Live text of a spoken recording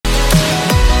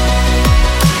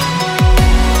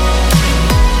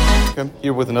Okay,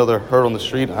 here with another Herd on the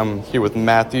Street. I'm here with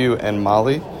Matthew and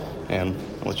Mollie, and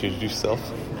I'll let you introduce yourself.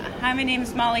 Hi, my name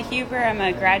is Mollie Huber. I'm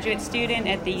a graduate student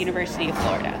at the University of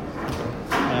Florida.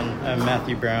 And I'm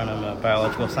Matthew Brown. I'm a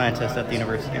biological scientist at the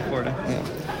University of Florida.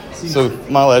 Yeah. So,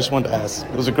 Mollie, I just wanted to ask,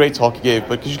 it was a great talk you gave,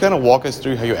 but could you kind of walk us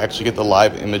through how you actually get the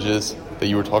live images that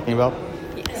you were talking about?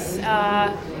 Yes.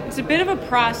 It's a bit of a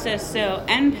process. So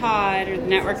NPOD, or the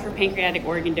Network for Pancreatic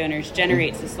Organ Donors,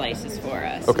 generates the slices for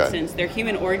us. Okay. Since they're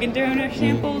human organ donor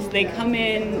samples, they come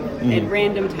in at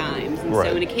random times. And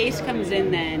so when a case comes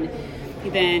in, then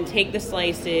you then take the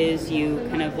slices, you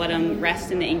kind of let them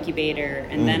rest in the incubator,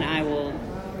 and then I will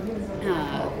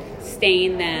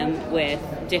stain them with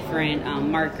different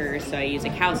markers. So I use a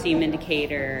calcium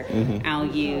indicator. I'll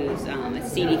use a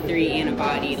CD3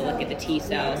 antibody to look at the T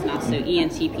cells, and also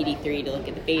ENTPD3 to look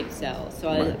at the beta cells. So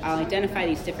I'll identify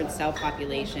these different cell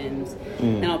populations,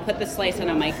 and I'll put the slice on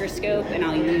a microscope, and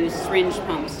I'll use syringe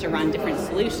pumps to run different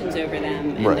solutions over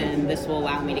them, and then this will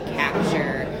allow me to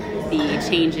capture the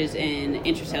changes in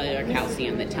intracellular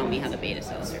calcium that tell me how the beta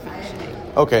cells are functioning.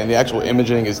 Okay, and the actual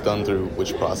imaging is done through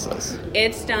which process?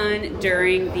 It's done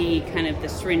during the kind of the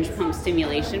syringe pump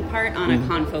stimulation part on a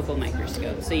confocal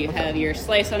microscope. So you have your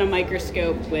slice on a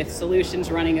microscope with solutions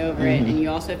running over it, and you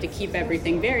also have to keep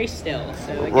everything very still,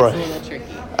 so it gets a little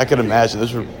tricky. I can imagine.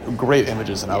 Those were great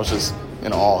images, and I was just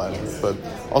in awe of it. But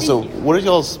also, what are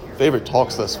y'all's favorite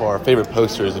talks thus far, favorite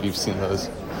posters, if you've seen those?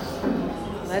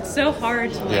 That's so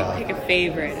hard to pick a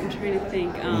favorite. I'm trying to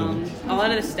think. A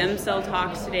lot of the stem cell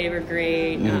talks today were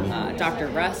great. Dr.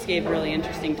 Russ gave a really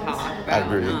interesting talk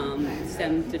about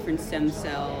different stem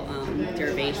cell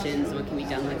derivations, what can be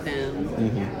done with them.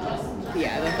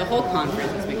 The whole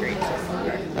conference has been great so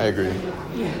far. I agree.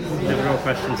 Difficult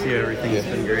questions here. Everything's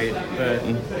been great, but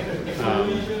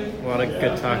a lot of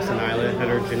good talks on islet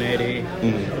heterogeneity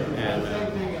and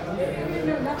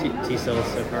T cells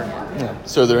so far. Yeah.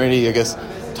 So are there any,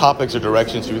 topics or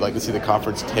directions you would like to see the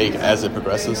conference take as it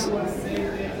progresses?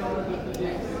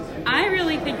 I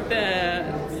really think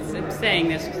I'm saying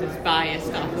this because it's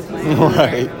biased off of my own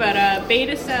work, but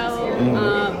beta cell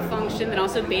function, and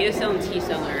also beta cell and T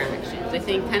cell interactions. I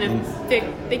think kind of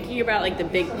thinking about like the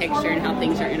big picture and how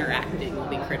things are interacting will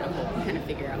be critical to kind of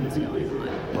figure out what's going on.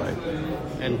 Right.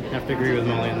 And I have to agree with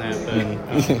Mollie on that, but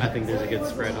I think there's a good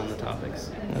spread on the topics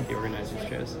the organizers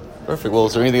chose. Perfect. Well,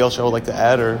 is there anything else y'all would like to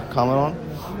add or comment on?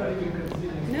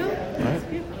 No. All right.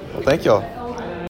 Well, thank y'all.